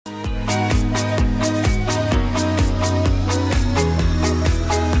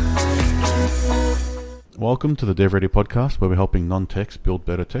Welcome to the DevReady podcast, where we're helping non-techs build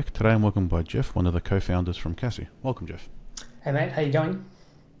better tech. Today I'm welcomed by Jeff, one of the co-founders from Cassie. Welcome, Jeff. Hey mate, how you going?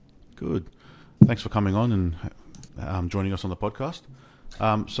 Good. Thanks for coming on and joining us on the podcast.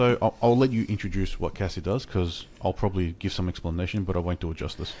 So I'll let you introduce what Cassie does, because I'll probably give some explanation, but I won't do it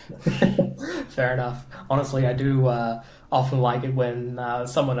justice. Fair enough. Honestly, I do often like it when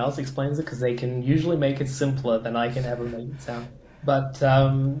someone else explains it, because they can usually make it simpler than I can ever make it sound. But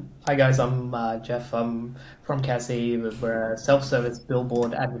hi guys, I'm Jeff. I'm from Cassie. We're a self-service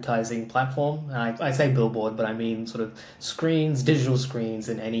billboard advertising platform. And I say billboard, but I mean sort of screens, digital screens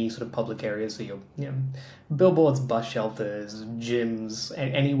in any sort of public areas. So billboards, bus shelters, gyms,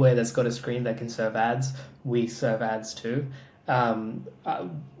 anywhere that's got a screen that can serve ads, we serve ads too.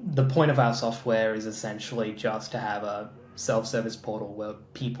 The point of our software is essentially just to have a self-service portal where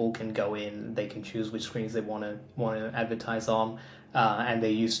people can go in, they can choose which screens they want to advertise on, and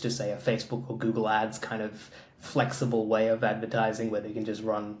they're used to, say, a Facebook or Google Ads kind of flexible way of advertising where they can just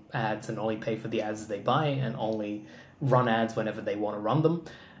run ads and only pay for the ads they buy and only run ads whenever they want to run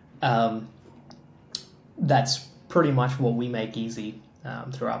them. That's pretty much what we make easy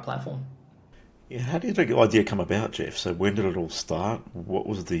through our platform. Yeah, how did the idea come about, Jeff? So when did it all start? What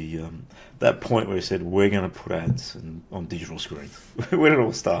was the that point where you said we're going to put ads on digital screens? When did it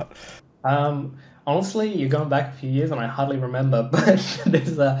all start? Honestly, you're going back a few years, and I hardly remember. But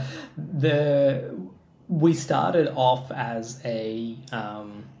we started off as a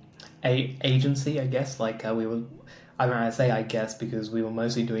agency, I guess. I say I guess because we were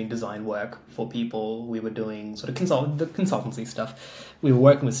mostly doing design work for people. We were doing sort of consultancy stuff. We were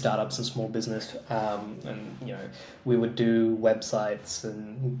working with startups and small business, and we would do websites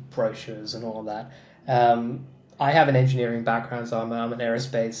and brochures and all of that. I have an engineering background, so I'm an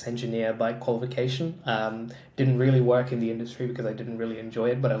aerospace engineer by qualification. Didn't really work in the industry because I didn't really enjoy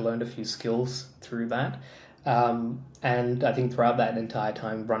it, but I learned a few skills through that. And I think throughout that entire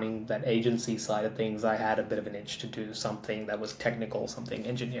time running that agency side of things, I had a bit of an itch to do something that was technical, something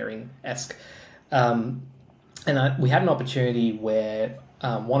engineering-esque. We had an opportunity where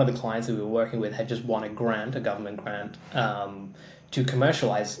one of the clients that we were working with had just won a government grant, to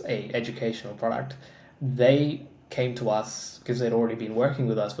commercialize a educational product. They came to us because they'd already been working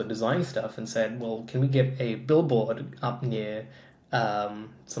with us for design stuff and said, well, can we get a billboard up near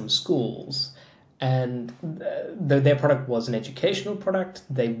some schools? And their product was an educational product.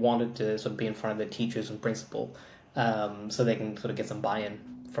 They wanted to sort of be in front of their teachers and principal, so they can sort of get some buy-in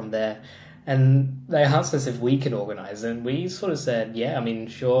from there. And they asked us if we could organize it, and we sort of said, yeah, I mean,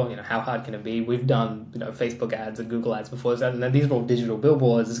 sure, how hard can it be? We've done, Facebook ads and Google ads before, and then these are all digital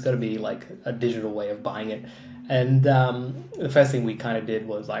billboards. It's got to be like a digital way of buying it. And the first thing we kind of did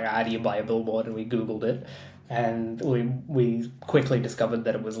was like, how do you buy a billboard? And we Googled it. And we quickly discovered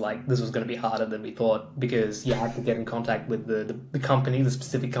that it was like, this was going to be harder than we thought, because you had to get in contact with the company, the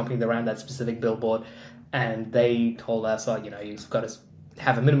specific company that ran that specific billboard. And they told us, you've got to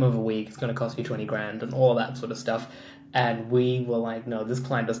have a minimum of a week, it's going to cost you 20 grand and all that sort of stuff. And we were like, no, this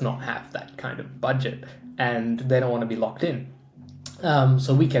client does not have that kind of budget and they don't want to be locked in.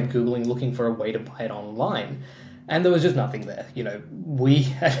 So we kept Googling, looking for a way to buy it online. And there was just nothing there.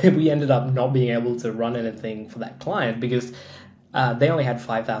 We ended up not being able to run anything for that client because they only had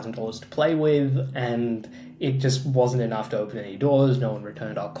 $5,000 to play with, and it just wasn't enough to open any doors. No one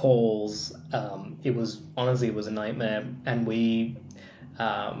returned our calls. It was a nightmare, and we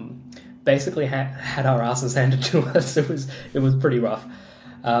basically had our asses handed to us. It was pretty rough.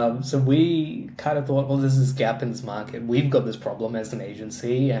 So we kind of thought, well, there's this gap in this market. We've got this problem as an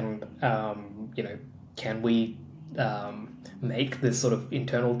agency, and can we make this sort of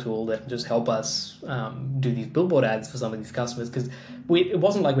internal tool that just help us do these billboard ads for some of these customers? Because it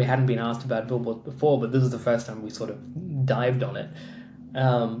wasn't like we hadn't been asked about billboards before, but this is the first time we sort of dived on it.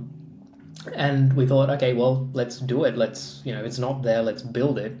 And we thought, okay, well, let's do it. It's not there, let's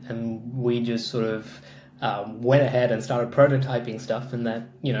build it. And we just sort of went ahead and started prototyping stuff, and that,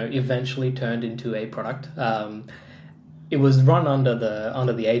 eventually turned into a product. It was run under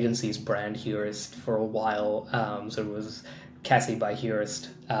the agency's brand Heurist for a while, so it was Cassie by Heurist,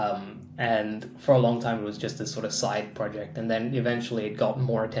 and for a long time it was just this sort of side project, and then eventually it got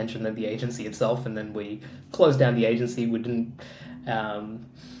more attention than the agency itself, and then we closed down the agency. We didn't,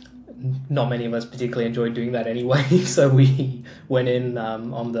 not many of us particularly enjoyed doing that anyway, so we went in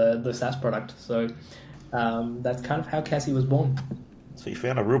on the SaaS product. So that's kind of how Cassie was born. So you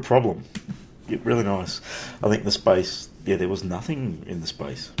found a real problem. Yeah, really nice. I think the space, there was nothing in the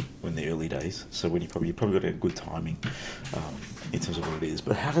space in the early days. So when you probably got a good timing in terms of what it is.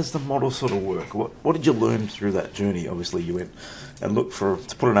 But how does the model sort of work? What did you learn through that journey? Obviously, you went and looked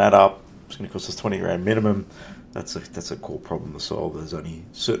to put an ad up, it's going to cost us 20 grand minimum. That's a core problem to solve. There's only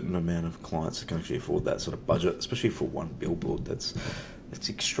a certain amount of clients that can actually afford that sort of budget, especially for one billboard. It's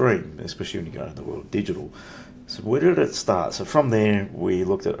extreme, especially when you go into the world of digital. So where did it start? So from there, we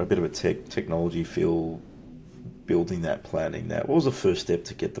looked at a bit of a technology field, building that, planning that. What was the first step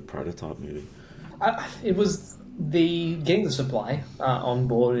to get the prototype moving? It was getting the supply on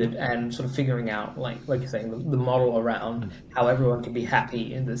board and sort of figuring out, like you're saying, the model around how everyone can be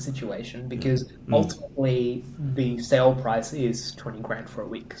happy in this situation, because ultimately the sale price is 20 grand for a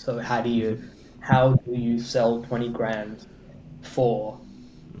week. So how do you sell 20 grand for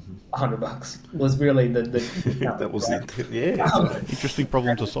 $100 was really the that was right? Interesting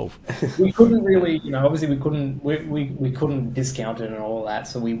problem to solve. We couldn't really, obviously we couldn't discount it and all that,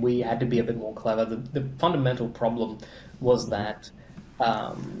 so we had to be a bit more clever. The fundamental problem was that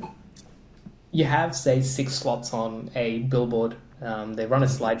you have, say, 6 slots on a billboard. They run a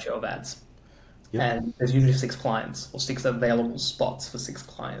slideshow of ads, and there's usually 6 clients or 6 available spots for 6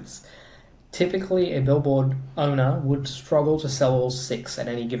 clients. Typically, a billboard owner would struggle to sell all 6 at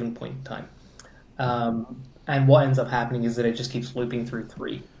any given point in time. And what ends up happening is that it just keeps looping through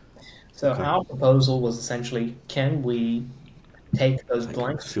 3. So our proposal was essentially, can we take those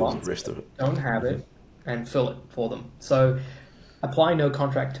blank spots, don't have it, and fill it for them? So apply no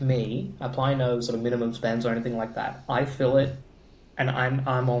contract to me, apply no sort of minimum spends or anything like that. I fill it, and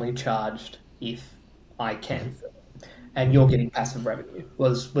I'm only charged if I can fill it. And you're getting passive revenue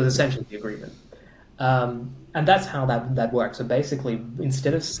was essentially the agreement. And that's how that works. So basically,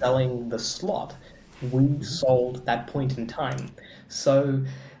 instead of selling the slot, we sold that point in time. So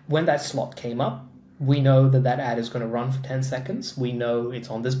when that slot came up, we know that ad is going to run for 10 seconds. We know it's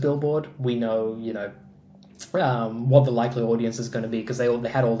on this billboard. We know, what the likely audience is going to be, because they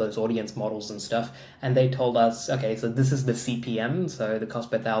had all those audience models and stuff. And they told us, okay, so this is the CPM, so the cost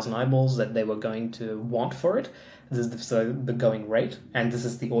per 1,000 eyeballs that they were going to want for it. This is the going rate, and this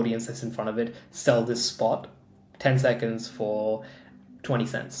is the audience that's in front of it. Sell this spot, 10 seconds for 20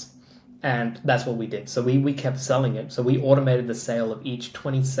 cents. And that's what we did. So we kept selling it. So we automated the sale of each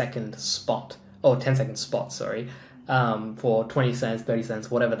 20-second spot, or 10-second spot, for 20 cents, 30 cents,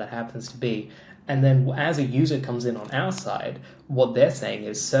 whatever that happens to be. And then as a user comes in on our side, what they're saying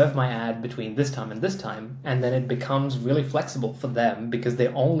is serve my ad between this time and this time, and then it becomes really flexible for them because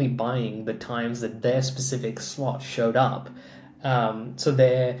they're only buying the times that their specific slot showed up. So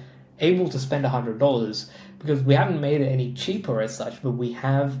they're able to spend $100 because we haven't made it any cheaper as such, but we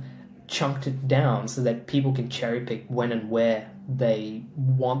have chunked it down so that people can cherry pick when and where they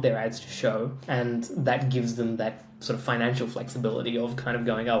want their ads to show, and that gives them that sort of financial flexibility of kind of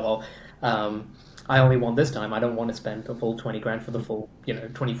going, I only want this time. I don't want to spend a full 20 grand for the full,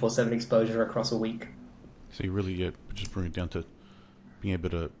 24/7 exposure across a week. So you really just bring it down to being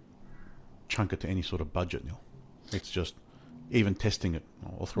able to chunk it to any sort of budget, Neil. It's just even testing it.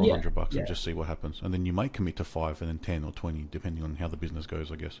 I'll throw $100 and just see what happens, and then you might commit to 5 and then 10 or 20, depending on how the business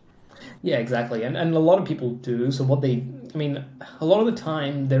goes, I guess. Yeah, exactly. And a lot of people do. So a lot of the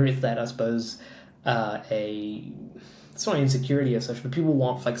time there is that, I suppose, it's not insecurity as such, but people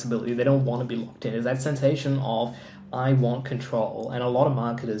want flexibility. They don't want to be locked in. It's that sensation of, I want control. And a lot of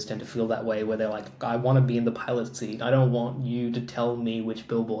marketers tend to feel that way, where they're like, I want to be in the pilot seat. I don't want you to tell me which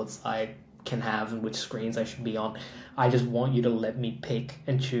billboards I can have and which screens I should be on. I just want you to let me pick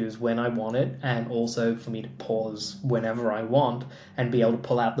and choose when I want it, and also for me to pause whenever I want and be able to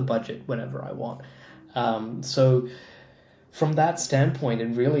pull out the budget whenever I want. So from that standpoint,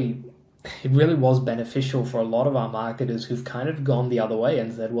 it really was beneficial for a lot of our marketers who've kind of gone the other way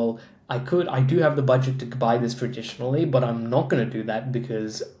and said, well, I do have the budget to buy this traditionally, but I'm not going to do that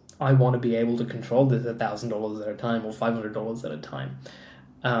because I want to be able to control this $1,000 at a time or $500 at a time.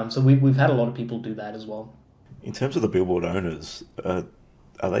 So we've had a lot of people do that as well. In terms of the billboard owners, are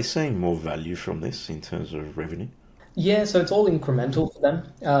they seeing more value from this in terms of revenue? Yeah, so it's all incremental for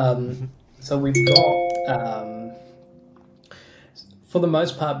them. So we've got... for the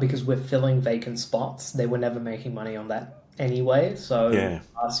most part, because we're filling vacant spots, they were never making money on that anyway. So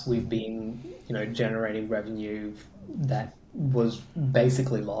us, we've been, generating revenue that was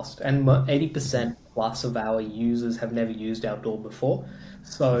basically lost. And 80% plus of our users have never used Outdoor before.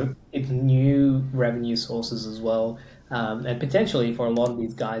 So it's new revenue sources as well. And potentially for a lot of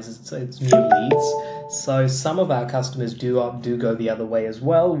these guys, it's new leads. So some of our customers do go the other way as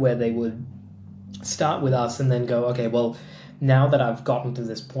well, where they would start with us and then go, okay, well, now that I've gotten to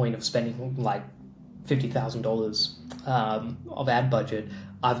this point of spending like $50,000 of ad budget,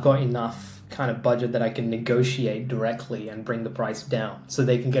 I've got enough kind of budget that I can negotiate directly and bring the price down so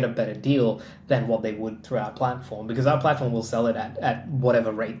they can get a better deal than what they would through our platform, because our platform will sell it at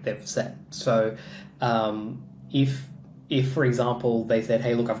whatever rate they've set. So if for example they said,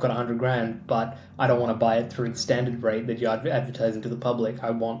 hey, look, I've got 100 grand, but I don't want to buy it through the standard rate that you're advertising to the public, I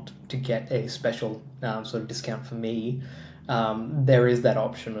want to get a special sort of discount for me, there is that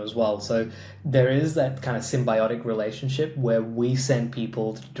option as well. So there is that kind of symbiotic relationship where we send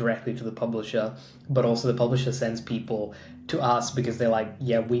people directly to the publisher, but also the publisher sends people to us because they're like,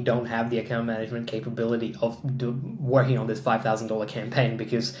 yeah, we don't have the account management capability of working on this $5,000 campaign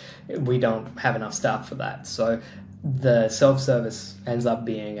because we don't have enough staff for that. So the self-service ends up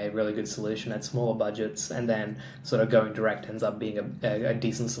being a really good solution at smaller budgets, and then sort of going direct ends up being a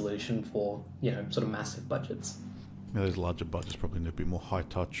decent solution for, sort of massive budgets. Yeah, those larger budgets probably need a bit more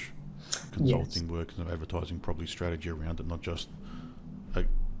high-touch consulting work and advertising, probably strategy around it, not just a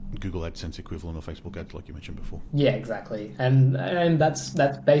Google AdSense equivalent or Facebook ads like you mentioned before. Yeah, exactly. And that's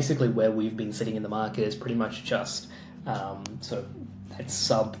basically where we've been sitting in the market, is pretty much just sort of that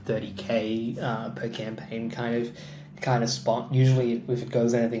sub 30K per campaign kind of spot. Usually if it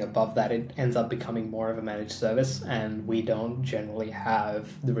goes anything above that, it ends up becoming more of a managed service, and we don't generally have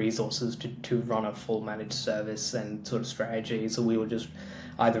the resources to run a full managed service and sort of strategy. So we would just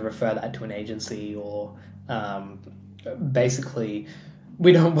either refer that to an agency or basically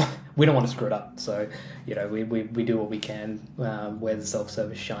we don't want to screw it up. So, we do what we can. Where the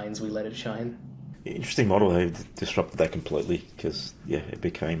self-service shines, we let it shine. Interesting model. They've disrupted that completely because, it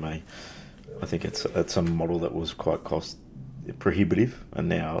became I think it's a model that was quite cost prohibitive, and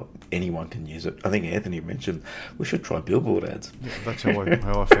now anyone can use it. I think Anthony mentioned we should try Billboard ads. Yeah, that's how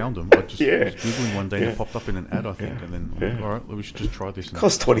I found them. I just was Googling one day and it popped up in an ad, I think, and then I'm like, all right, we should just try this. It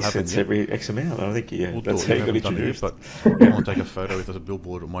costs 20 cents every X amount. I think, that's how you got introduced. But I want to take a photo with a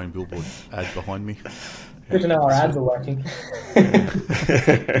billboard or my own Billboard ad behind me. Good to know our ads are working.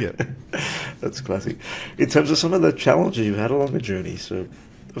 Yeah. That's classic. In terms of some of the challenges you've had along the journey, so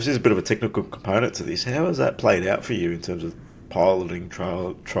obviously there's a bit of a technical component to this. How has that played out for you in terms of piloting,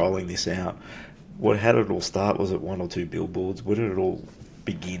 trialing this out? How did it all start? Was it one or two billboards? Where did it all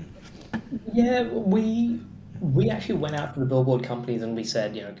begin? Yeah, we actually went out to the billboard companies and we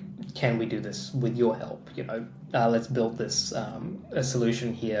said, can we do this with your help? Let's build this a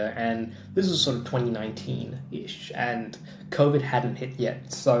solution here. And this was sort of 2019-ish, and COVID hadn't hit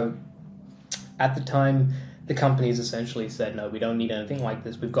yet. So at the time, the companies essentially said, no, we don't need anything like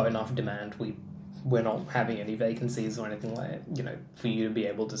this. We've got enough demand. We're not having any vacancies or anything like it, for you to be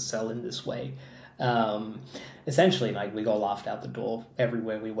able to sell in this way. Essentially, we got laughed out the door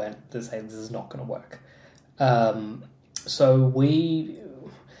everywhere we went to say this is not going to work. So we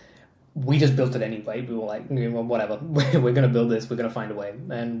just built it anyway. We were like, well, whatever, we're going to build this. We're going to find a way.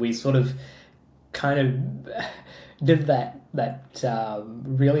 And we sort of kind of did that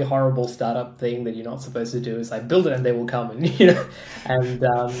really horrible startup thing that you're not supposed to do. Is like, build it and they will come, and and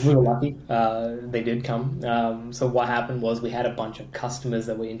we were lucky. They did come. So what happened was we had a bunch of customers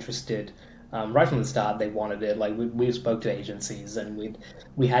that were interested. Right from the start, they wanted it. Like we spoke to agencies, and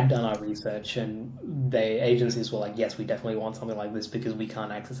we had done our research, and the agencies were like, yes, we definitely want something like this because we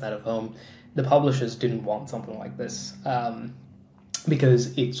can't access out of home. The publishers didn't want something like this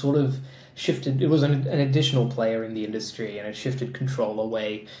because it sort of shifted. It was an additional player in the industry, and it shifted control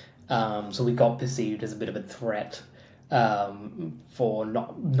away. So we got perceived as a bit of a threat for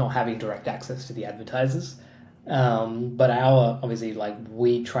not having direct access to the advertisers. But obviously,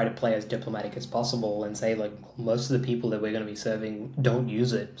 we try to play as diplomatic as possible and say, most of the people that we're going to be serving don't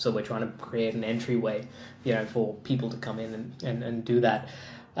use it. So we're trying to create an entryway, for people to come in and do that.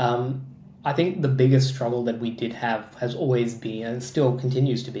 I think the biggest struggle that we did have has always been, and still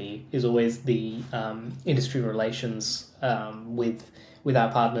continues to be, is always the industry relations with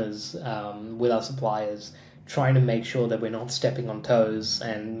our partners, with our suppliers, trying to make sure that we're not stepping on toes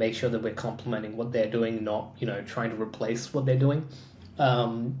and make sure that we're complementing what they're doing, not trying to replace what they're doing.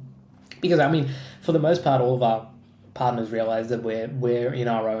 Because for the most part, all of our partners realize that we're in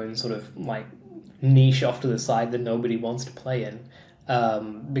our own sort of niche off to the side that nobody wants to play in.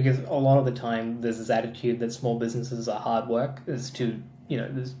 Because a lot of the time there's this attitude that small businesses are hard work. There's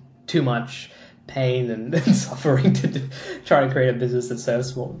there's too much pain and suffering to try to create a business that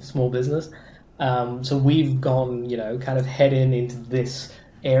serves small business. So we've gone, kind of head into this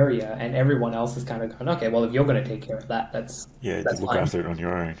area, and everyone else is kind of going, okay, well, if you're going to take care of that, that's look fine. After it on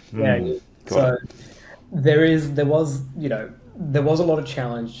your own. Yeah. So there was a lot of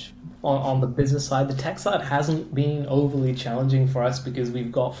challenge on the business side. The tech side hasn't been overly challenging for us because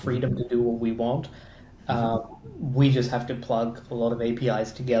we've got freedom to do what we want. We just have to plug a lot of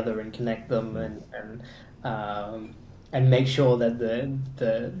APIs together and connect them and make sure that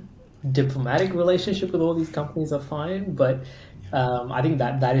the diplomatic relationship with all these companies are fine. But I think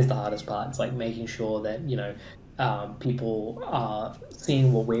that is the hardest part. It's like making sure that people are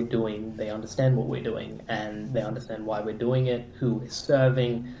seeing what we're doing, they understand what we're doing, and they understand why we're doing it, who we're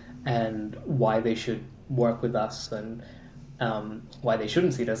serving, and why they should work with us, and why they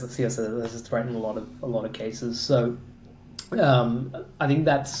shouldn't see us as a threat in a lot of cases. So I think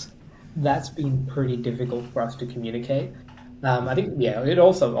that's been pretty difficult for us to communicate. I think it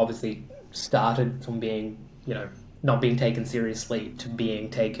also obviously started from being not being taken seriously to being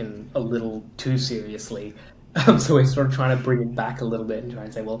taken a little too seriously. So we're sort of trying to bring it back a little bit and try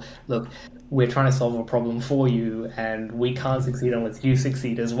and say, well, look, we're trying to solve a problem for you, and we can't succeed unless you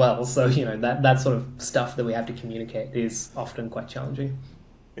succeed as well. So that sort of stuff that we have to communicate is often quite challenging.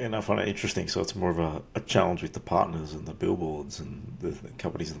 And I find it interesting. So it's more of a challenge with the partners and the billboards and the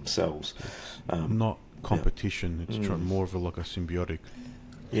companies themselves. Not competition. It's more of like a symbiotic.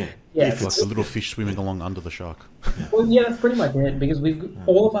 Yeah, It's like a little fish swimming along under the shark. Well, yeah, that's pretty much it. Because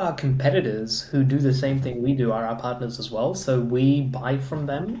all of our competitors who do the same thing we do are our partners as well. So we buy from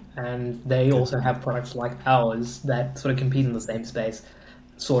them, and they also have products like ours that sort of compete in the same space,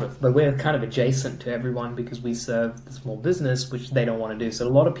 sort of. But we're kind of adjacent to everyone because we serve the small business, which they don't want to do. So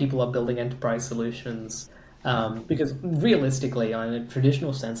a lot of people are building enterprise solutions because realistically, in a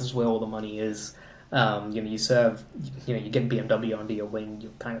traditional sense, is where all the money is. You serve, you get BMW under your wing,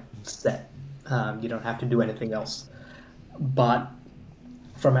 you're kind of set. You don't have to do anything else. But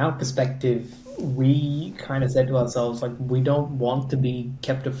from our perspective, we kind of said to ourselves, like, we don't want to be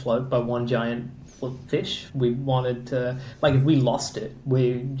kept afloat by one giant fish. We wanted to, like, if we lost it,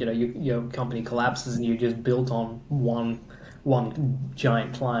 your company collapses and you're just built on one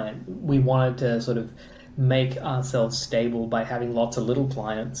giant client. We wanted to sort of make ourselves stable by having lots of little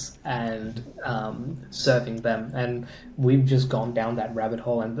clients and serving them. And we've just gone down that rabbit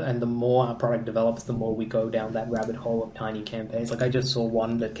hole. And the more our product develops, the more we go down that rabbit hole of tiny campaigns. Like I just saw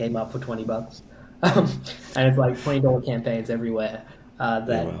one that came up for $20. And it's like $20 campaigns everywhere.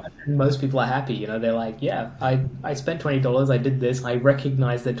 Most people are happy. They're like, yeah, I spent $20. I did this. I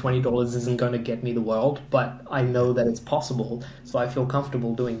recognize that $20 isn't going to get me the world, but I know that it's possible. So I feel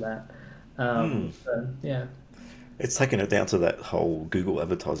comfortable doing that. Yeah. It's taken it down to that whole Google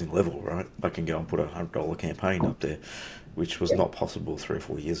advertising level, right? I can go and put $100 campaign up there, which was not possible 3 or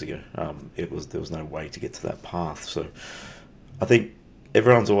 4 years ago. There was no way to get to that path. So I think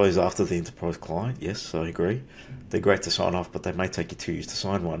everyone's always after the enterprise client. Yes, I agree. They're great to sign off, but they may take you 2 years to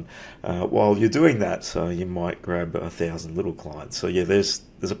sign one. While you're doing that, so you might grab 1,000 little clients. So yeah, there's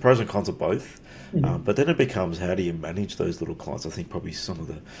a pros and cons of both. But then it becomes, how do you manage those little clients? I think probably some of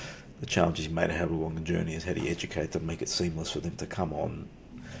the challenges you may have along the journey is how do you educate them, make it seamless for them to come on,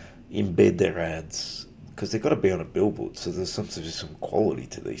 embed their ads, because they've got to be on a billboard. So there's some quality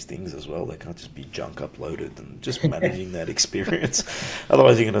to these things as well. They can't just be junk uploaded, and just managing that experience.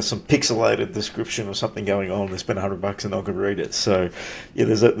 Otherwise, you're going to have some pixelated description of something going on. They spend $100 and not going to read it. So yeah,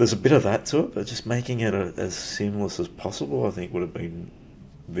 there's a bit of that to it, but just making it as seamless as possible, I think would have been,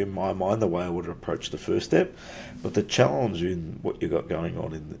 in my mind, the way I would have approached the first step. But the challenge in what you got going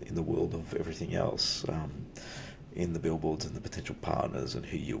on in the world of everything else, in the billboards and the potential partners and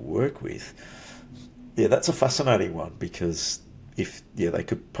who you work with, yeah, that's a fascinating one, because they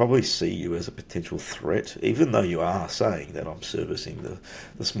could probably see you as a potential threat, even though you are saying that I'm servicing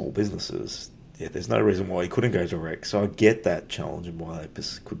the small businesses. Yeah, there's no reason why you couldn't go direct. So I get that challenge and why they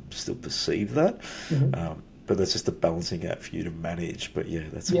could still perceive that. But that's just a balancing act for you to manage. But yeah,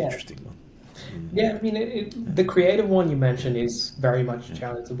 that's an interesting one. Yeah, I mean, the creative one you mentioned is very much a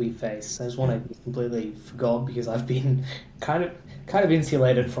challenge that we face. There's one I completely forgot because I've been kind of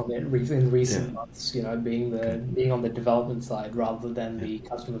insulated from it in recent months. Being on the development side rather than the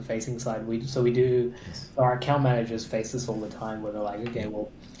customer facing side. Our account managers face this all the time, where they're like, okay,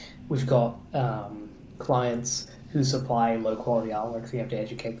 well, we've got clients who supply low quality artwork, so you have to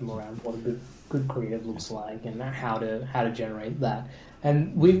educate them around what a good creative looks like and how to generate that.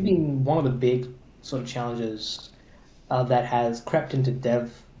 And we've been one of the big sort of challenges that has crept into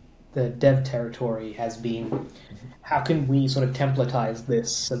the dev territory has been, how can we sort of templatize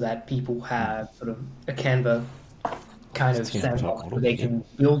this so that people have sort of a Canva kind of sandbox where they can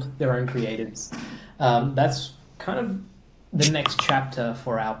build their own creatives. That's kind of the next chapter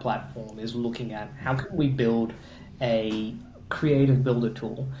for our platform, is looking at how can we build a creative builder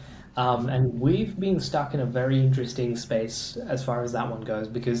tool. And we've been stuck in a very interesting space as far as that one goes,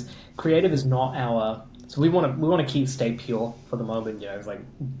 because creative is not so we want to stay pure for the moment. It's like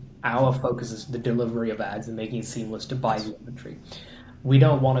our focus is the delivery of ads and making it seamless to buy the inventory. We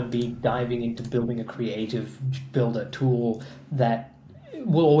don't want to be diving into building a creative builder tool that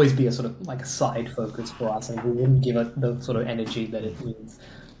will always be a sort of like a side focus for us, and we wouldn't give it the sort of energy that it needs.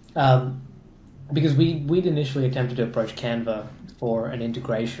 Because we'd initially attempted to approach Canva for an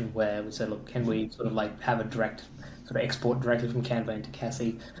integration where we said, look, can we sort of like have a direct sort of export directly from Canva into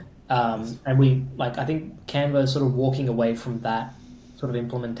Cassie? And we I think Canva is sort of walking away from that sort of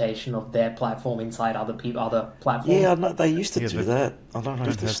implementation of their platform inside other platforms. Yeah, I know they used to do that. I don't know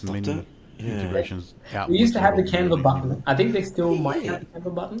if they stopped it. Integrations out. We used to have the Canva button. I think they still might have the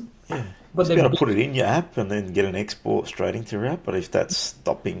Canva button. Yeah. But You're going to put it in your app and then get an export straight into your app. But if that's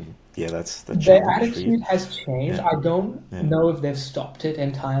stopping, that's their attitude has changed. Yeah. I don't know if they've stopped it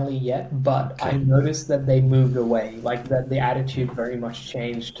entirely yet, but I noticed that they moved away. Like that, the attitude very much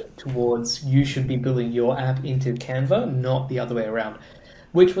changed towards you should be building your app into Canva, not the other way around,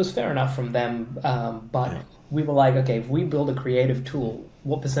 which was fair enough from them. But we were like, okay, if we build a creative tool,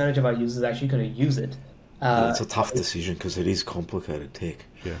 what percentage of our users are actually going to use it? It's a tough decision because it is complicated tech.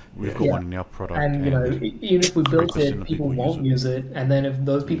 Yeah, we've got one in our product. And, even if we built it, people won't use it. And then if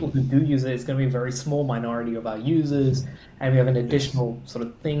those people who do use it, it's going to be a very small minority of our users. And we have an additional sort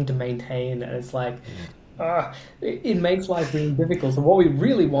of thing to maintain. And it's like, it makes life really difficult. So what we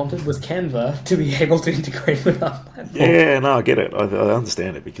really wanted was Canva to be able to integrate with our platform. Yeah, no, I get it. I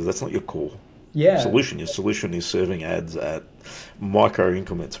understand it because that's not your core solution. Your solution is serving ads at micro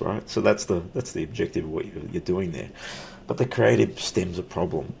increments, right? So that's the objective of what you're doing there. But the creative stem's a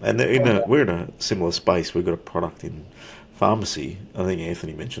problem, and we're in a similar space. We've got a product in pharmacy. I think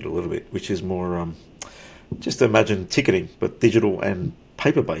Anthony mentioned a little bit, which is more just imagine ticketing, but digital and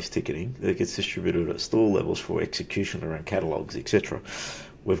paper-based ticketing that gets distributed at store levels for execution around catalogs, etc.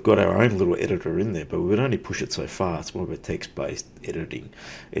 We've got our own little editor in there, but we would only push it so far. It's more of a text-based editing.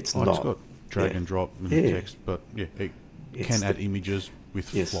 It's not. It's got drag and drop and text, but it can add images with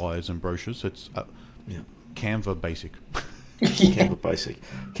flyers and brochures. It's Canva basic. Canva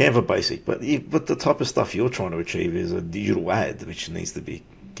basic. But the type of stuff you're trying to achieve is a digital ad, which needs to be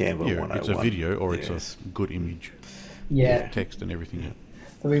Canva 101. It's a video or it's a good image. Text and everything. Yeah.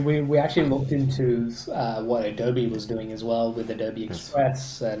 So we actually looked into what Adobe was doing as well with Adobe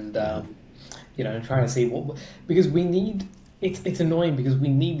Express and trying to see because we need. It's annoying because we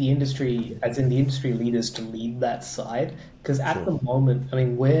need the industry, as in the industry leaders, to lead that side. Because at the moment, I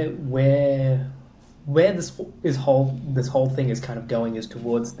mean, where this whole thing is kind of going is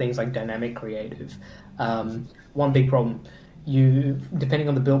towards things like dynamic creative. One big problem, depending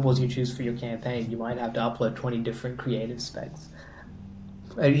on the billboards you choose for your campaign, you might have to upload 20 different creative specs.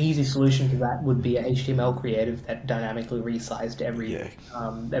 An easy solution to that would be a HTML creative that dynamically resized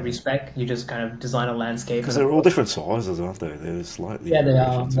every spec. You just kind of design a landscape. Because they're all different sizes, aren't they? They're slightly. Yeah, they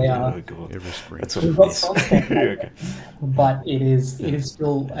are. They are. Oh, God. Every screen. That's a mess. But it is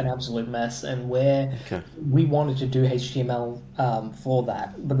still an absolute mess. And where we wanted to do HTML for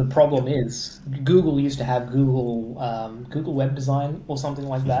that, but the problem is Google used to have Google Web Design or something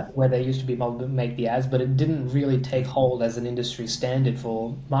like that, where they used to be able to make the ads, but it didn't really take hold as an industry standard for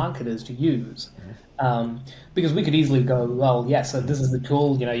marketers to use. Because we could easily go, well, so this is the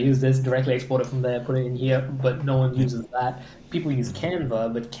tool, use this, directly export it from there, put it in here, but no one uses that. People use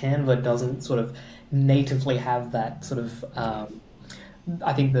Canva, but Canva doesn't sort of natively have that sort of,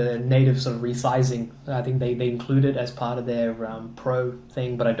 I think the native sort of resizing, I think they include it as part of their pro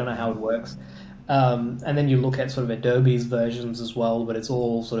thing, but I don't know how it works. And then you look at sort of Adobe's versions as well, but it's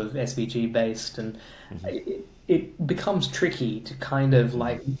all sort of SVG based, and it becomes tricky to kind of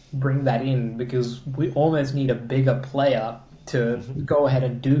like bring that in because we almost need a bigger player to go ahead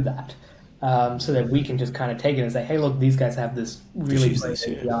and do that, so that we can just kind of take it and say, hey, look, these guys have this really great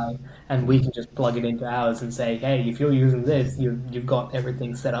API, and we can just plug it into ours and say, hey, if you're using this, you've got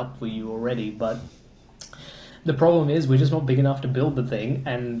everything set up for you already. But the problem is we're just not big enough to build the thing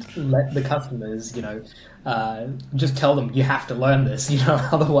and let the customers, just tell them you have to learn this,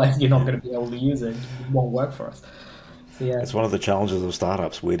 otherwise you're not going to be able to use it. It won't work for us. So, it's one of the challenges of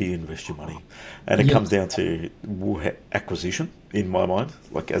startups. Where do you invest your money? And it comes down to acquisition, in my mind.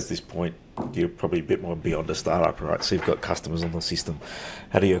 Like, at this point, you're probably a bit more beyond a startup, right? So you've got customers on the system.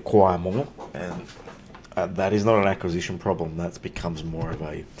 How do you acquire more? And that is not an acquisition problem. That becomes more of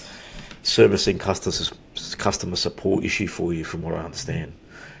a servicing customer support issue for you, from what I understand.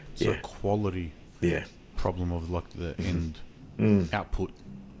 It's a quality problem of like the end output.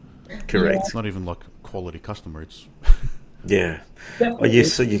 Correct. It's not even like quality customer. It's Definitely.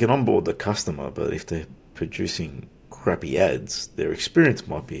 So you can onboard the customer, but if they're producing crappy ads, their experience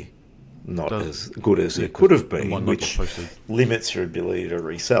might be not as good as it could have been, which limits your ability to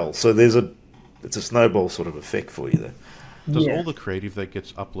resell. So it's a snowball sort of effect for you there. Does all the creative that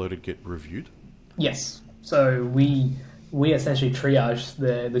gets uploaded get reviewed? Yes. So we essentially triage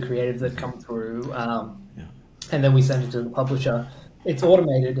the creatives that come through, and then we send it to the publisher. It's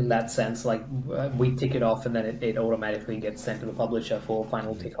automated in that sense. Like we tick it off, and then it automatically gets sent to the publisher for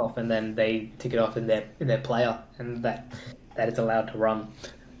final tick off, and then they tick it off in their player, and that is allowed to run.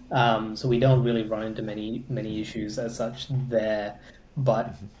 So we don't really run into many issues as such there,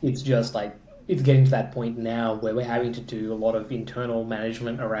 but it's just like it's getting to that point now where we're having to do a lot of internal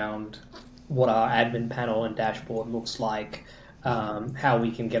management around what our admin panel and dashboard looks like, how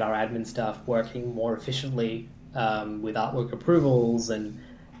we can get our admin stuff working more efficiently with artwork approvals and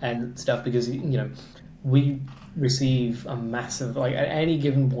stuff, because we receive a massive, like at any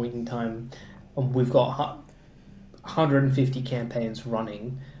given point in time, we've got 150 campaigns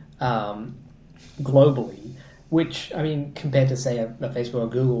running globally, which, I mean, compared to, say, a Facebook or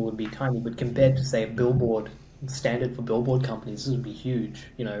Google would be tiny, but compared to, say, a Billboard, standard for Billboard companies, this would be huge,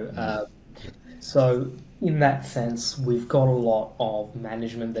 So in that sense, we've got a lot of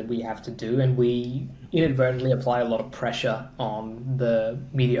management that we have to do, and we inadvertently apply a lot of pressure on the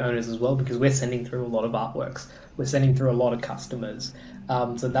media owners as well, because we're sending through a lot of artworks. We're sending through a lot of customers.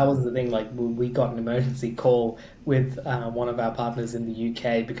 So that was the thing, like we got an emergency call with one of our partners in the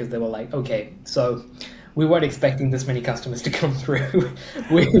UK, because they were like, okay, so we weren't expecting this many customers to come through.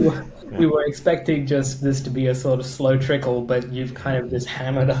 We were expecting just this to be a sort of slow trickle, but you've kind of just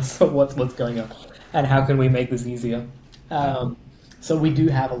hammered us on what's going on, and how can we make this easier? So we do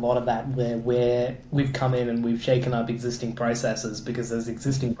have a lot of that where we've come in and we've shaken up existing processes, because those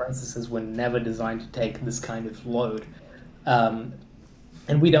existing processes were never designed to take this kind of load.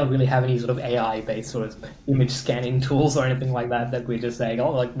 And we don't really have any sort of AI-based sort of image scanning tools or anything like that we're just saying,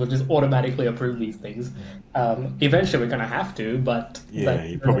 we'll just automatically approve these things. Eventually we're going to have to, but... Yeah,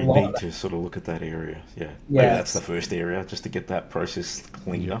 you probably need to sort of look at that area. Yeah. Maybe that's the first area, just to get that process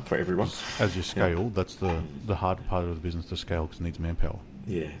cleaned up for everyone. As you scale, that's the hard part of the business to scale, because it needs manpower.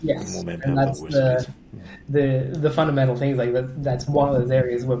 Yeah, yes, more manpower, and that's the fundamental things. Like that's one of those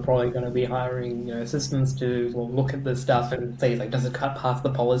areas we're probably going to be hiring assistants to look at this stuff and say, like, does it cut past the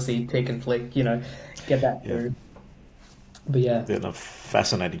policy, tick and flick, get that through. But they're the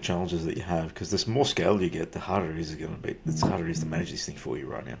fascinating challenges that you have, because the more scale you get, the harder it is going to be. It's harder it is to manage this thing for you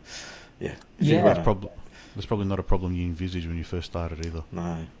right now. Yeah, That's probably not a problem you envisaged when you first started either.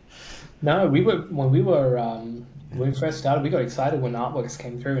 No, when we first started, we got excited when artworks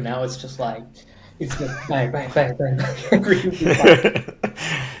came through, and now it's just like, it's just bang, bang, bang, bang, bang.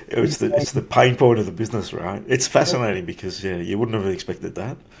 It's the pain point of the business, right? It's fascinating because, you wouldn't have expected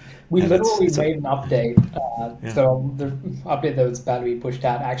that. We literally made an update, so the update that was about to be pushed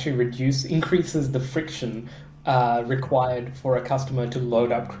out actually increases the friction required for a customer to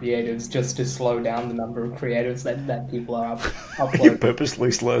load up creatives, just to slow down the number of creatives that people are uploading. You're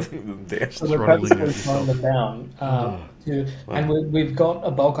purposely slowing them down. So we're purposely slowing them down. And we've got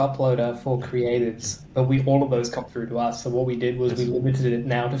a bulk uploader for creatives, but all of those come through to us. So what we did was we limited it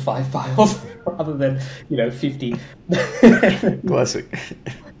now to 5 files rather than 50. Classic.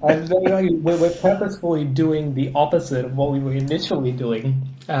 And we're purposefully doing the opposite of what we were initially doing,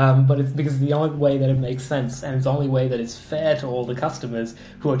 but it's because it's the only way that it makes sense, and it's the only way that it's fair to all the customers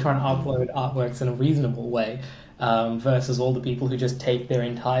who are trying to upload artworks in a reasonable way, versus all the people who just take their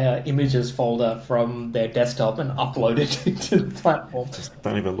entire images folder from their desktop and upload it to the platform. Just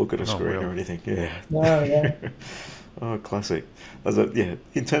don't even look at a screen or anything. Yeah. No, yeah. Oh, classic.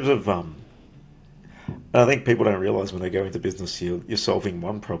 In terms of... I think people don't realise when they go into business, you're solving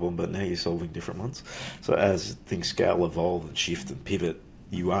one problem, but now you're solving different ones. So as things scale, evolve, and shift and pivot,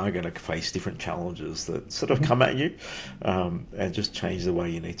 you are going to face different challenges that sort of come at you, and just change the way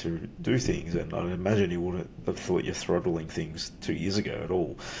you need to do things. And I imagine you wouldn't have thought you're throttling things 2 years ago at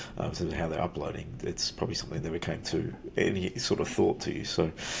all, in terms of how they're uploading. It's probably something that never came to any sort of thought to you.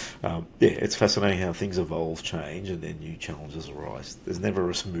 So, it's fascinating how things evolve, change, and then new challenges arise. There's never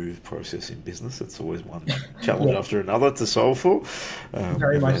a smooth process in business. It's always one challenge after another to solve for.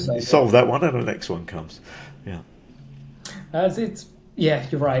 Very much so. You solve that one, and the next one comes. Yeah. Yeah,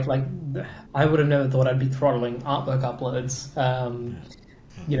 you're right. Like, I would have never thought I'd be throttling artwork uploads,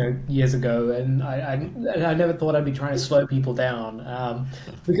 years ago, and I never thought I'd be trying to slow people down,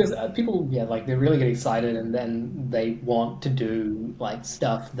 because people, they really get excited, and then they want to do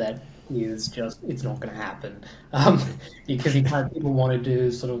stuff that is just, it's not going to happen, because people want to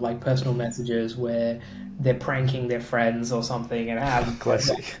do sort of personal messages where they're pranking their friends or something and have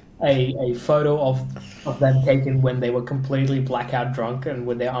classic. a photo of them taken when they were completely blackout drunk and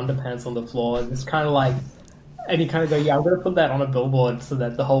with their underpants on the floor. And it's kind of like, and you kind of go, yeah, I'm going to put that on a billboard so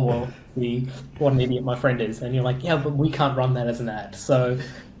that the whole world see what an idiot my friend is. And you're like, yeah, but we can't run that as an ad. So,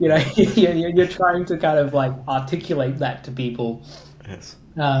 you're trying to kind of like articulate that to people. Yes.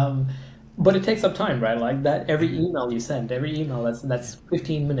 But it takes up time, right? Like that, every email you send, every email that's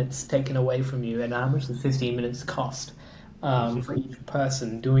 15 minutes taken away from you, and how much does 15 minutes cost for each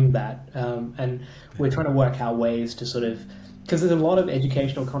person doing that? And we're trying to work out ways to sort of, because there's a lot of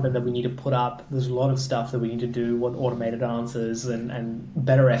educational content that we need to put up. There's a lot of stuff that we need to do, what automated answers and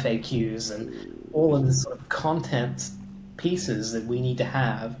better FAQs and all of this sort of content pieces that we need to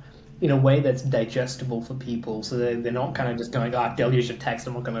have in a way that's digestible for people, so they're not kind of just going, "Oh, deluge of text.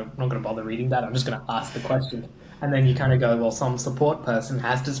 I'm not gonna bother reading that. I'm just gonna ask the question." And then you kind of go, "Well, some support person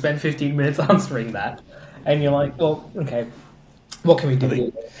has to spend 15 minutes answering that," and you're like, "Well, okay, what can we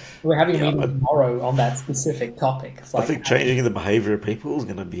do?" We're having a meeting tomorrow on that specific topic. It's like, I think changing the behaviour of people is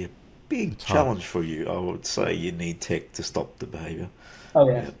going to be a big challenge for you. I would say you need tech to stop the behaviour. Oh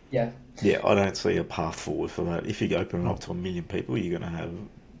yeah. Yeah, I don't see a path forward for that. If you open it up to 1 million people, you're going to have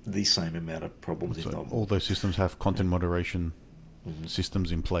the same amount of problems. So if not all those systems have content moderation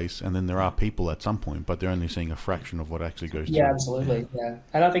systems in place, and then there are people at some point, but they're only seeing a fraction of what actually goes through. Yeah, absolutely. Yeah,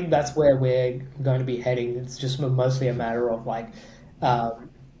 and I think that's where we're going to be heading. It's just mostly a matter of like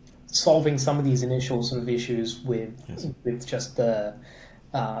solving some of these initial sort of issues with just the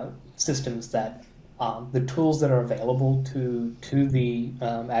systems that the tools that are available to the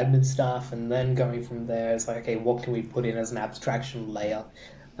admin staff, and then going from there, it's like, okay, what can we put in as an abstraction layer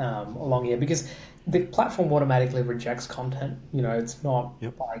along here? Because the platform automatically rejects content. It's not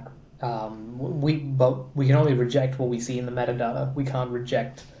like we can only reject what we see in the metadata. We can't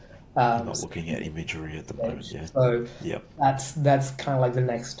reject. I'm not looking at imagery at the moment. Yeah. So that's kind of like the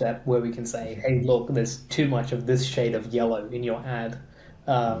next step where we can say, hey, look, there's too much of this shade of yellow in your ad.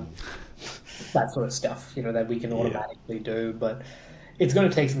 That sort of stuff, that we can automatically do. But it's going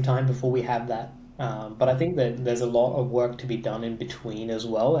to take some time before we have that. But I think that there's a lot of work to be done in between as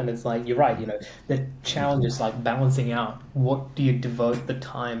well. And it's like, you're right, the challenge is like balancing out what do you devote the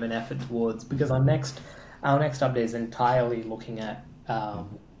time and effort towards. Because our next update is entirely looking at the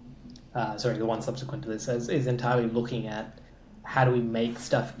one subsequent to this is entirely looking at how do we make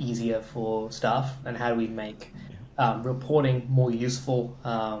stuff easier for staff, and how do we make reporting more useful,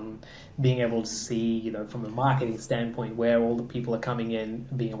 being able to see, from a marketing standpoint, where all the people are coming in,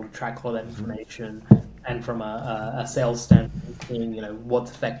 being able to track all that information, and from a sales standpoint, seeing,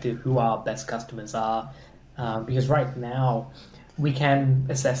 what's effective, who our best customers are, because right now we can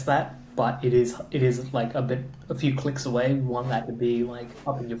assess that, but it is like a few clicks away. We want that to be like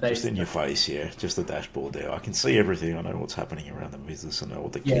up in your face. Just in your face, yeah. Just the dashboard there. I can see everything. I know what's happening around the business. I know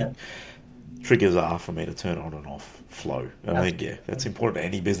what the key triggers are for me to turn on and off flow. I think, that's important to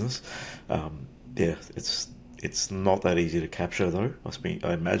any business. It's not that easy to capture though.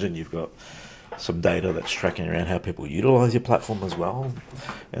 I imagine you've got some data that's tracking around how people utilize your platform as well,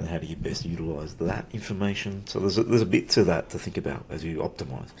 and how do you best utilize that information. So there's a bit to that to think about as you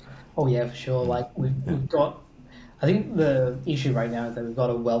optimize. Oh yeah, for sure. Like we've got, I think the issue right now is that we've got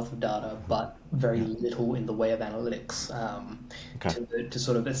a wealth of data, but very little in the way of analytics to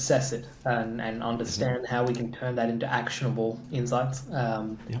sort of assess it and understand how we can turn that into actionable insights.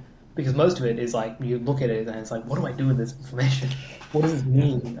 Because most of it is like, you look at it and it's like, what do I do with this information? What does it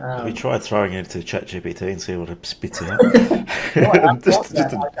mean? Have you tried throwing it into ChatGPT and see what it spits out?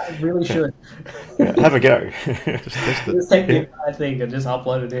 I really should. Have a go. Just take the entire thing and just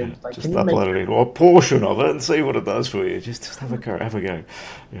upload it in. Like, just upload it in, or a portion of it, and see what it does for you. Just have a go.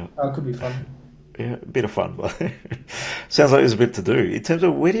 Yeah. Oh, it could be fun. Yeah, a bit of fun, but sounds like there's a bit to do. In terms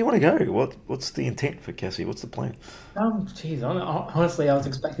of where do you want to go? What's the intent for Cassie? What's the plan? Honestly, I was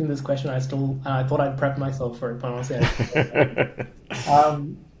expecting this question. I thought I'd prep myself for it, but honestly,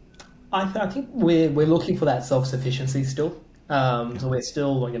 I think we're looking for that self-sufficiency still. So we're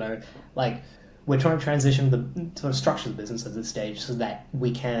still, we're trying to transition the sort of structure of the business at this stage so that we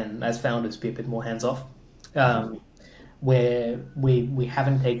can, as founders, be a bit more hands-off. Where we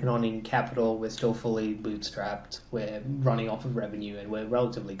haven't taken on any capital, we're still fully bootstrapped, we're running off of revenue, and we're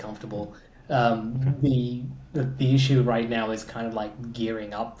relatively comfortable. The issue right now is kind of like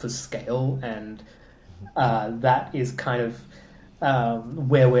gearing up for scale, and that is kind of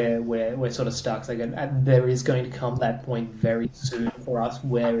where we're sort of stuck. So again, there is going to come that point very soon for us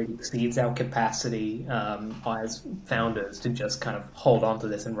where it exceeds our capacity as founders to just kind of hold on to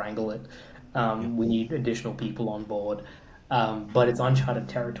this and wrangle it. We need additional people on board, but it's uncharted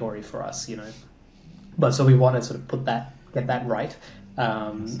territory for us, But so we want to sort of get that right,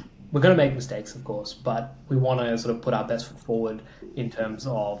 we're going to make mistakes, of course, but we want to sort of put our best foot forward in terms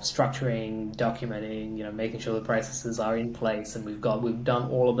of structuring, documenting, making sure the processes are in place, and we've done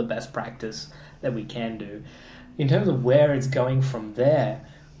all of the best practice that we can do. In terms of where it's going from there,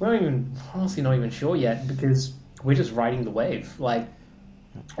 we're honestly not even sure yet, because we're just riding the wave. Like,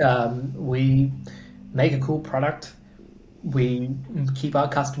 we make a cool product. We keep our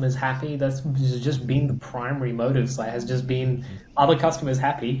customers happy. That's just been the primary motive. Like, has just been other customers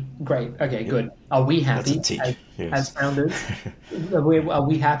happy. Great. Okay, good. Are we happy as founders? Are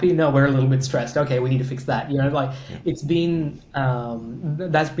we happy? No, we're a little bit stressed. Okay, we need to fix that. It's been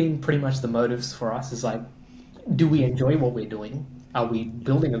that's been pretty much the motives for us. Is like, do we enjoy what we're doing? Are we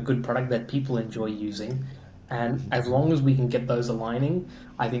building a good product that people enjoy using? And as long as we can get those aligning,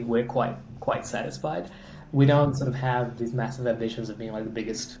 I think we're quite satisfied. We don't sort of have these massive ambitions of being like the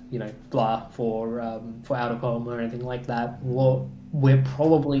biggest, blah for out of home or anything like that. What we're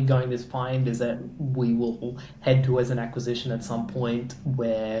probably going to find is that we will head towards an acquisition at some point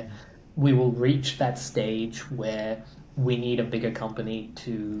where we will reach that stage where we need a bigger company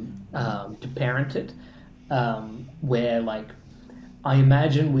to parent it. Where, like, I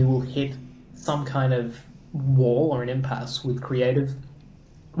imagine we will hit some kind of wall or an impasse with creative.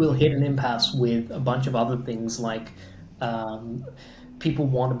 We'll hit an impasse with a bunch of other things, like people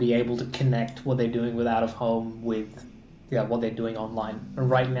want to be able to connect what they're doing with out of home with what they're doing online. And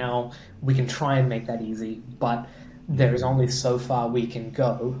right now, we can try and make that easy, but there is only so far we can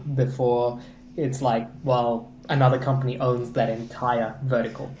go before it's like, well, another company owns that entire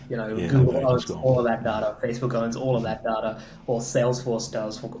vertical. Google owns all of that data, Facebook owns all of that data, or Salesforce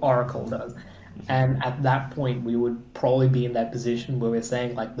does, or Oracle does. And at that point, we would probably be in that position where we're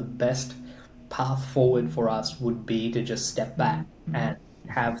saying, like, the best path forward for us would be to just step back and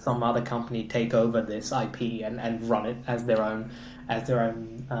have some other company take over this IP and run it as their own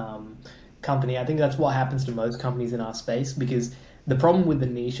company. I think that's what happens to most companies in our space, because the problem with the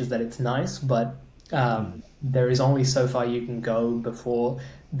niche is that it's nice, but there is only so far you can go before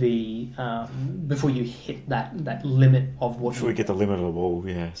you hit that limit of what. Before we get the limit of the wall,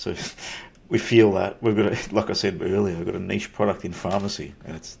 yeah. So we feel that we've got, like I said earlier, we've got a niche product in pharmacy,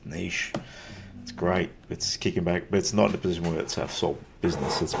 and it's niche. It's great. It's kicking back, but it's not in a position where it's a sole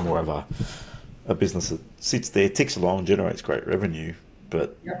business. It's more of a business that sits there, ticks along, generates great revenue.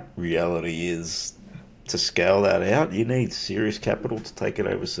 But reality is, to scale that out, you need serious capital to take it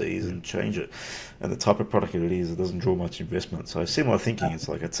overseas and change it. And the type of product it is, it doesn't draw much investment. So similar thinking, it's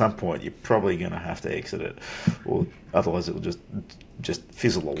like at some point you're probably going to have to exit it, or otherwise it will just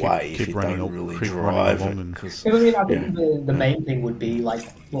fizzle away if you don't really drive it. I think the main thing would be, like,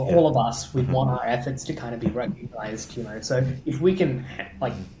 all of us, we want our efforts to kind of be recognized, So if we can,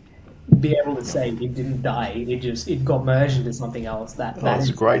 like, be able to say it didn't die, it got merged into something else.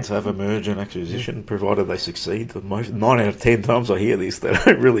 It's great to have a merge and acquisition, provided they succeed. The 9 out of 10 times I hear this, they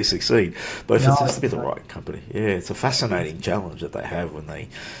don't really succeed. But if it has to be the right company, it's a fascinating challenge that they have when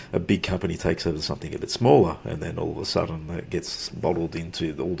a big company takes over something a bit smaller, and then all of a sudden it gets muddled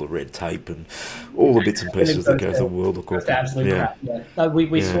into all the red tape and all the bits and pieces that go to the world of corporate. Absolutely crap.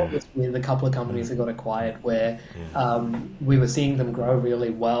 We saw this with a couple of companies that got acquired, where we were seeing them grow really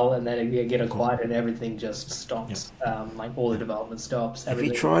well, and then they get acquired and everything just stops. Like, all the development stops. Have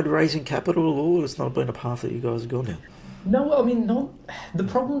you tried raising capital at all? It's not been a path that you guys have gone down. No, I mean, not. The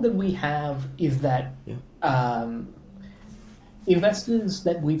problem that we have is that investors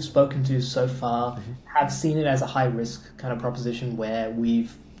that we've spoken to so far have seen it as a high risk kind of proposition, where we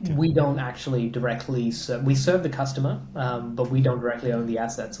don't actually directly serve. We serve the customer, but we don't directly own the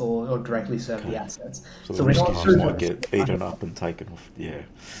assets or directly serve the assets. So the risk is you might get eaten up and taken off. Yeah.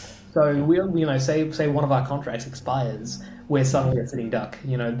 So we say one of our contracts expires, we're suddenly a sitting duck.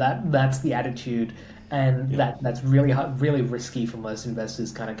 That's the attitude, and that's really risky for most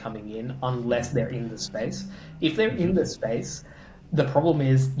investors kind of coming in, unless they're in the space. If they're in the space, the problem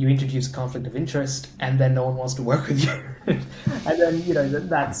is you introduce conflict of interest, and then no one wants to work with you. And then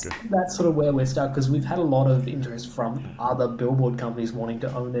that's sort of where we're stuck, because we've had a lot of interest from other Billboard companies wanting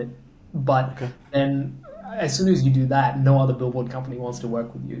to own it, but then as soon as you do that, no other Billboard company wants to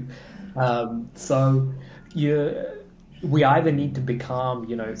work with you. We either need to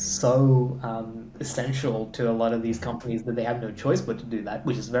become, so essential to a lot of these companies that they have no choice but to do that,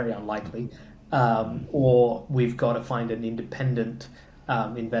 which is very unlikely, or we've got to find an independent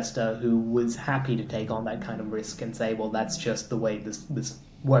investor who was happy to take on that kind of risk and say, well, that's just the way this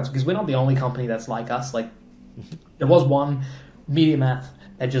works. Because we're not the only company that's like us. Like, there was one, MediaMath,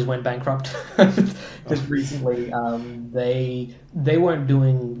 that just went bankrupt just recently. They weren't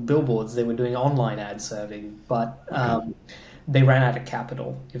doing billboards; they were doing online ad serving. But they ran out of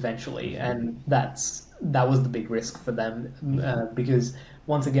capital eventually, and that was the big risk for them, because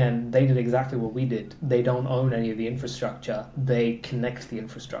once again they did exactly what we did. They don't own any of the infrastructure; they connect the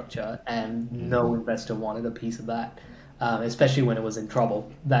infrastructure, and no investor wanted a piece of that, especially when it was in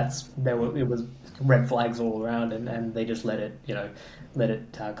trouble. It was red flags all around, and they just let it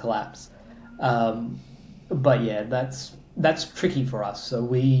collapse. But yeah, that's tricky for us. So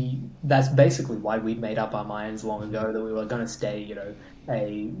that's basically why we made up our minds long ago that we were going to stay,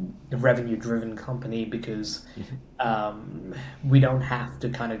 a revenue-driven company, because we don't have to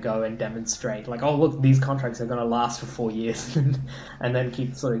kind of go and demonstrate like, oh, look, these contracts are going to last for 4 years, and then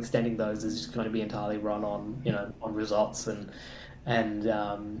keep sort of extending those. Is just going to be entirely run on on results, and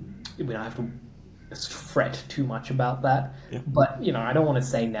we don't have to fret too much about that. Yeah. But I don't want to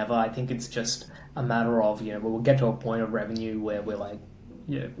say never. I think it's just a matter of we'll get to a point of revenue where we're like,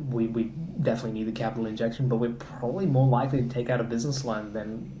 we definitely need the capital injection, but we're probably more likely to take out a business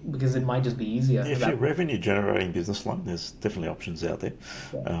loan because it might just be easier. If you're revenue generating business loan, there's definitely options out there.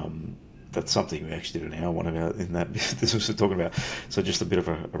 Yeah. That's something we actually did an hour one about in that this was talking about. So just a bit of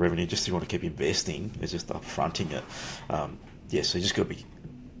a revenue, just if you want to keep investing, it's just upfronting it. So you just got to be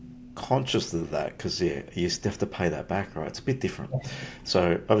conscious of that, because you have to pay that back, right? It's a bit different.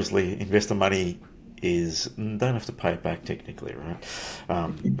 So obviously investor money don't have to pay it back technically, right?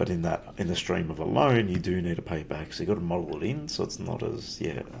 But in the stream of a loan, you do need to pay it back, so you got to model it in, so it's not as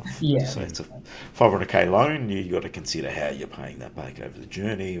So it's a 500k loan. You got to consider how you're paying that back over the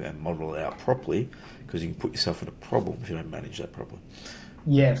journey and model it out properly, because you can put yourself in a problem if you don't manage that properly.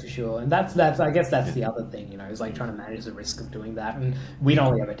 Yeah, for sure. And that's I guess that's the other thing, is like trying to manage the risk of doing that. And we'd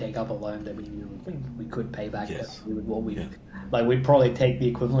only ever take up a loan that we knew we could pay back with what we like. We'd probably take the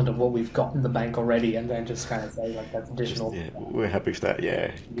equivalent of what we've got in the bank already, and then just kind of say like, that's additional. We're happy with that.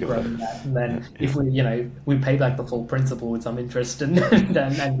 Yeah, and then if we pay back the full principal with some interest and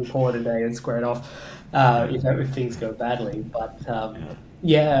we call it a day and square it off, if things go badly. But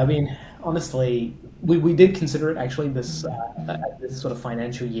I mean, honestly, we did consider it actually this sort of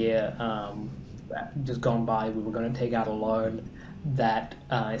financial year just gone by. We were going to take out a loan that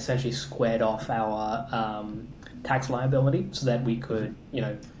essentially squared off our tax liability, so that we could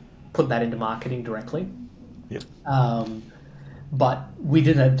put that into marketing directly. Yep. But we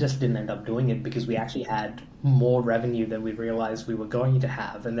didn't end up doing it, because we actually had more revenue than we realized we were going to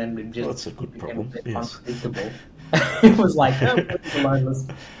have, and then we just that's a good problem. A bit unpredictable. It was like,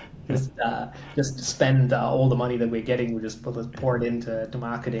 just spend all the money that we're getting. We just pour it into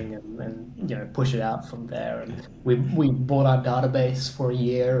marketing and push it out from there. And we bought our database for a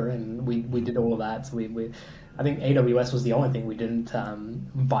year, and we did all of that. So I think AWS was the only thing we didn't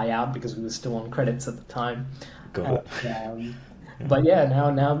buy out, because we were still on credits at the time. Got it. But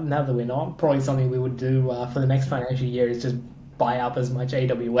now that we're not, probably something we would do for the next financial year is just buy up as much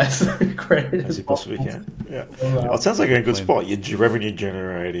AWS credit as you possibly can. Yeah. So, it sounds like you're in a good spot. You're revenue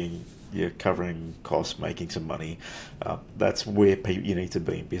generating, you're covering costs, making some money. That's where you need to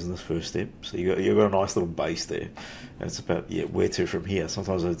be in business first step. So you've got a nice little base there. And it's about where to from here.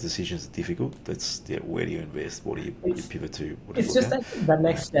 Sometimes those decisions are difficult. That's where do you invest? What do you pivot to? It's just that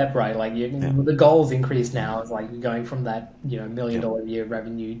next step, right? Like the goals increase now. It's like you're going from that $1 million a year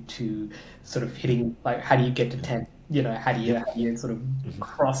revenue to sort of hitting, like, how do you get to 10? How do you sort of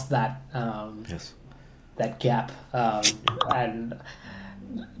cross that that gap? And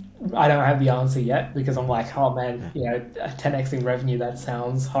I don't have the answer yet, because I'm like, oh man, 10xing revenue, that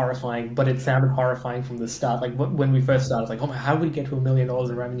sounds horrifying, but it sounded horrifying from the start. Like when we first started, it's like, oh man, how would we get to $1 million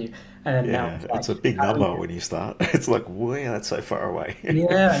in revenue? And then now it's a big number when you start. It's like, wow, that's so far away. And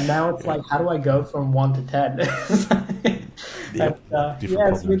now it's like, how do I go from 1 to 10? Different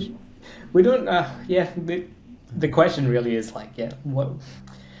problems. We don't. The question really is like,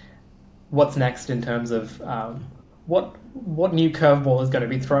 what's next in terms of what new curveball is going to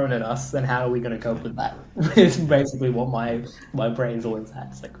be thrown at us, and how are we going to cope with that? It's basically what my brain's always at.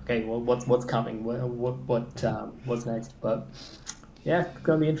 It's like, okay, well, what's coming? What's next? But it's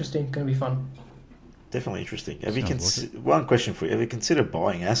going to be interesting. It's going to be fun. Definitely interesting. One question for you: have you considered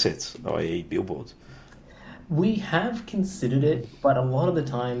buying assets, i.e., billboards? We have considered it, but a lot of the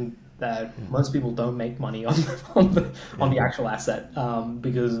time, most people don't make money on the actual asset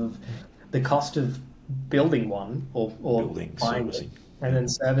because of the cost of building one or buying it, and then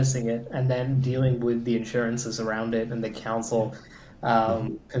servicing it, and then dealing with the insurances around it and the council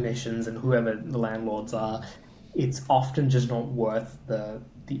commissions and whoever the landlords are. It's often just not worth the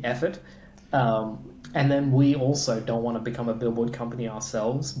effort. And then we also don't want to become a billboard company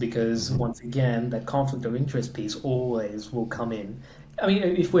ourselves, because once again, that conflict of interest piece always will come in. I mean,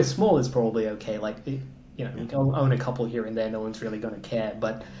 if we're small, it's probably okay. Like we can own a couple here and there. No one's really going to care.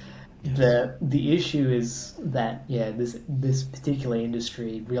 But the issue is that this particular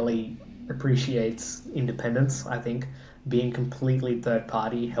industry really appreciates independence. I think being completely third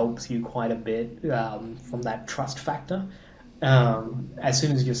party helps you quite a bit from that trust factor. As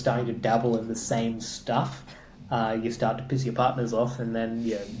soon as you're starting to dabble in the same stuff, you start to piss your partners off, and then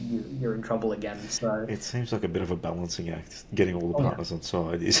you're in trouble again. So it seems like a bit of a balancing act. Getting all the partners on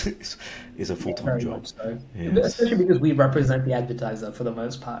side is a full-time very job. much so. Yes. Especially because we represent the advertiser for the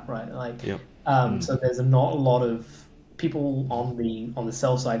most part, right? Like, so there's not a lot of people on the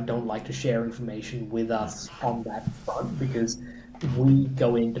sell side don't like to share information with us on that front, because we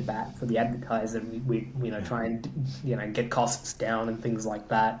go into bat for the advertiser. We try and get costs down and things like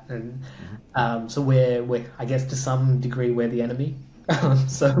that. And so we're I guess to some degree we're the enemy.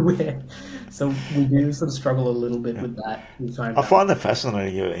 So we do sort of struggle a little bit with that. I find that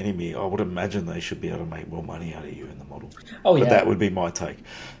fascinating. Your enemy. I would imagine they should be able to make more money out of you in the model. Oh yeah, but that would be my take.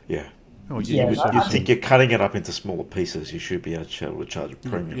 Yeah. You think you're cutting it up into smaller pieces. You should be able to charge a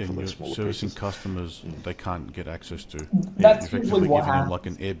premium for those smaller servicing pieces. customers they can't get access to. That's effectively what giving them happens. like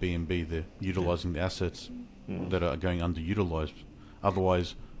an Airbnb. They're utilising the assets that are going underutilised.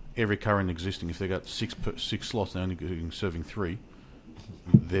 Otherwise, every current existing, if they got six slots, they're only serving 3.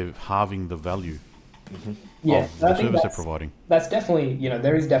 They're halving the value of the service they're providing. That's definitely,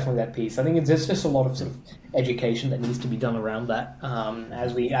 there is definitely that piece. I think there's just a lot of sort of education that needs to be done around that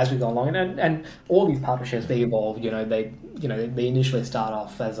as we go along, and all these partnerships they evolve. They initially start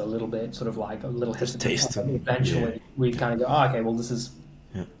off as a little bit sort of like a little hesitant. Eventually, we kind of go, oh, okay, well this is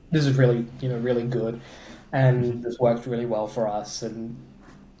really really good, and this works really well for us, and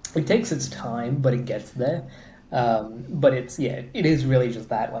it takes its time, but it gets there. But it is really just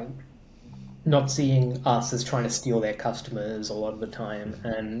that, like, not seeing us as trying to steal their customers a lot of the time,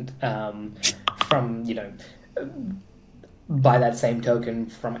 and from by that same token,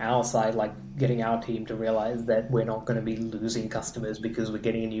 from our side, like getting our team to realize that we're not going to be losing customers because we're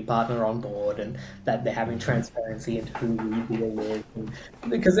getting a new partner on board, and that they're having transparency into who we deal with, and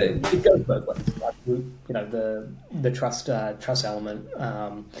because it goes both ways. Like, the trust element.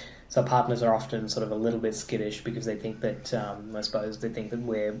 So partners are often sort of a little bit skittish because they think that I suppose they think that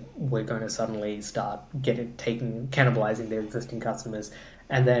we're going to suddenly start cannibalizing their existing customers.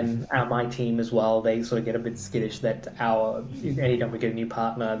 And then my team as well, they sort of get a bit skittish that anytime we get a new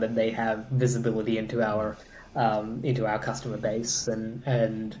partner, that they have visibility into our customer base,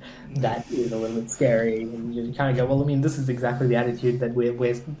 and that is a little bit scary. And you kind of go, well, I mean, this is exactly the attitude that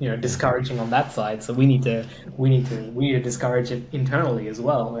we're discouraging on that side. So we need to discourage it internally as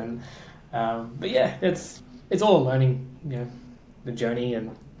well. And but yeah, it's all a learning, the journey,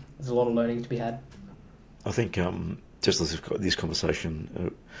 and there's a lot of learning to be had. I think just this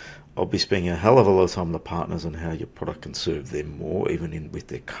conversation, I'll be spending a hell of a lot of time with the partners on how your product can serve them more, even with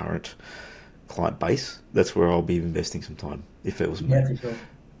their current client base. That's where I'll be investing some time if it was me. Yeah, for sure.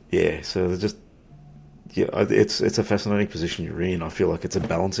 Yeah, so it's a fascinating position you're in. I feel like it's a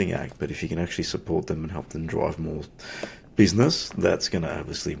balancing act, but if you can actually support them and help them drive more business, that's going to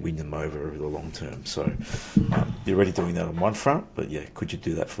obviously win them over the long term. So you're already doing that on one front, but could you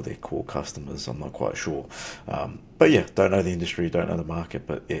do that for their core customers? I'm not quite sure. But don't know the industry, don't know the market,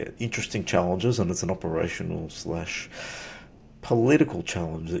 but interesting challenges, and it's an operational / political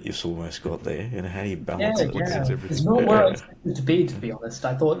challenge that you've almost got there, and how do you balance it? It's not where I expected it to be honest.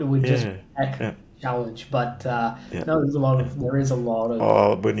 I thought it would just be a challenge, but no, there is a lot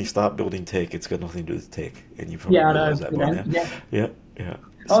of. When you start building tech, it's got nothing to do with tech, and you probably realize that by now. Yeah.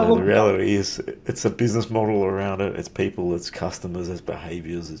 So the reality is, it's a business model around it. It's people, it's customers, it's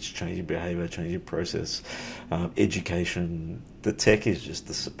behaviours, it's changing behaviour, changing process, education. The tech is just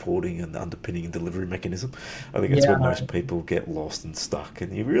the supporting and the underpinning and delivery mechanism. I think that's where most people get lost and stuck,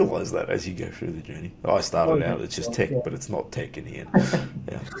 and you realise that as you go through the journey. I started out, it's just tech, but it's not tech in the end.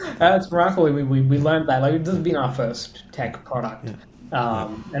 It's remarkable. We learned that. Like, this has been our first tech product,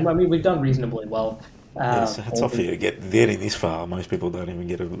 and I mean, we've done reasonably well. So hats off for you getting this far. Most people don't even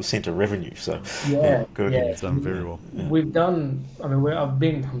get a cent of revenue. So good. You've done very well. We've done. I mean,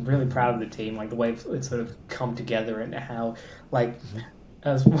 I'm really proud of the team. Like the way it's sort of come together, and how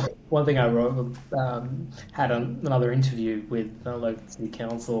as one thing I wrote, had another interview with the local city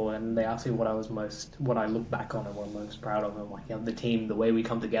council, and they asked me what I look back on and what I'm most proud of. And I'm like, the team, the way we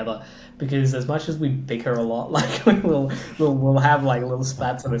come together, because as much as we bicker a lot, like we'll have like little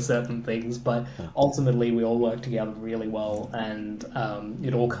spats over certain things, but ultimately we all work together really well, and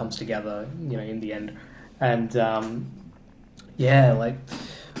it all comes together, in the end. And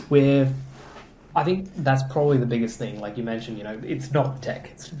I think that's probably the biggest thing. Like you mentioned, it's not the tech.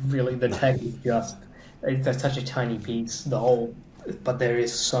 It's really the tech is just it's such a tiny piece, the whole, but there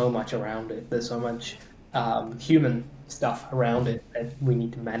is so much around it. There's so much human stuff around it that we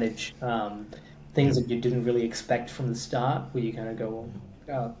need to manage. Things that you didn't really expect from the start, where you kind of go,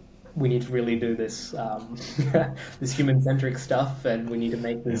 well, we need to really do this this human-centric stuff, and we need to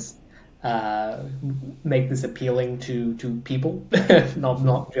make this appealing to people,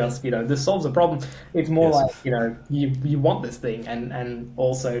 not just, this solves a problem. It's more like, you want this thing, and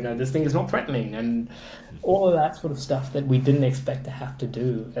also, this thing is not threatening, and all of that sort of stuff that we didn't expect to have to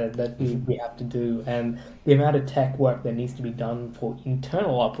do, that we have to do. And the amount of tech work that needs to be done for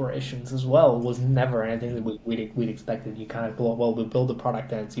internal operations as well was never anything that we'd expected. You kind of thought, well, we'll build the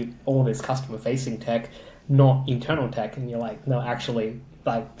product and it's all this customer-facing tech, not internal tech. And you're like, no, actually,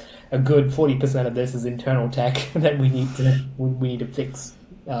 like a good 40% of this is internal tech that we need to fix.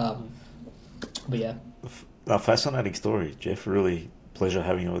 But yeah. A fascinating story, Jeff. Really pleasure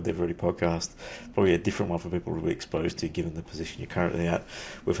having you on the DevReady podcast. Probably a different one for people to be exposed to, given the position you're currently at.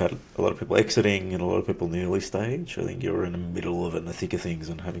 We've had a lot of people exiting and a lot of people in the early stage. I think you're in the middle of it, in the thick of things,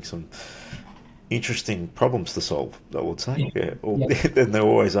 and having some interesting problems to solve, I would say. And there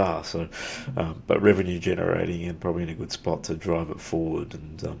always are. So, but revenue generating and probably in a good spot to drive it forward.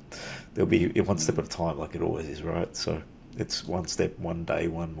 And there'll be one step at a time, like it always is, right? So it's one step, one day,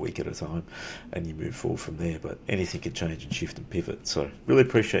 1 week at a time, and you move forward from there. But anything can change and shift and pivot. So really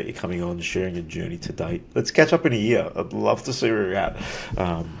appreciate you coming on and sharing your journey to date. Let's catch up in a year. I'd love to see where you're at.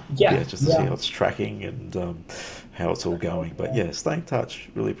 Just to see how it's tracking and how it's all going. But stay in touch.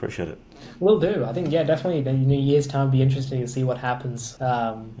 Really appreciate it. Will do. I think, definitely in a year's time, it'll be interesting to see what happens.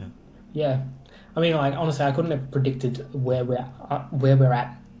 I mean, like, honestly, I couldn't have predicted where we're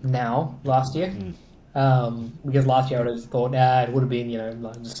at now last year. Because last year I would have thought, it would have been,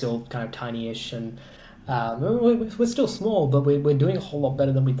 like still kind of tiny-ish, and we're still small, but we're doing a whole lot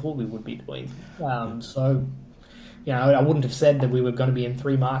better than we thought we would be doing. So, I wouldn't have said that we were going to be in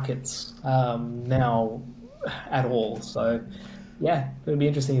 3 markets now at all. So, it'll be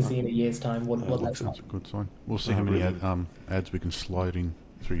interesting to see in a year's time what that's like. That's a good sign. We'll see how many ads we can slide in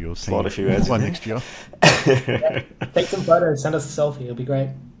through your team. Slide a few ads by next year. Take some photos, send us a selfie. It'll be great.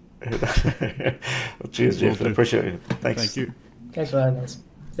 Well, cheers, Jeff. I appreciate it. Thanks. Thank you. Thanks for having us.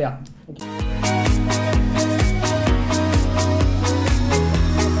 See ya. Thank you.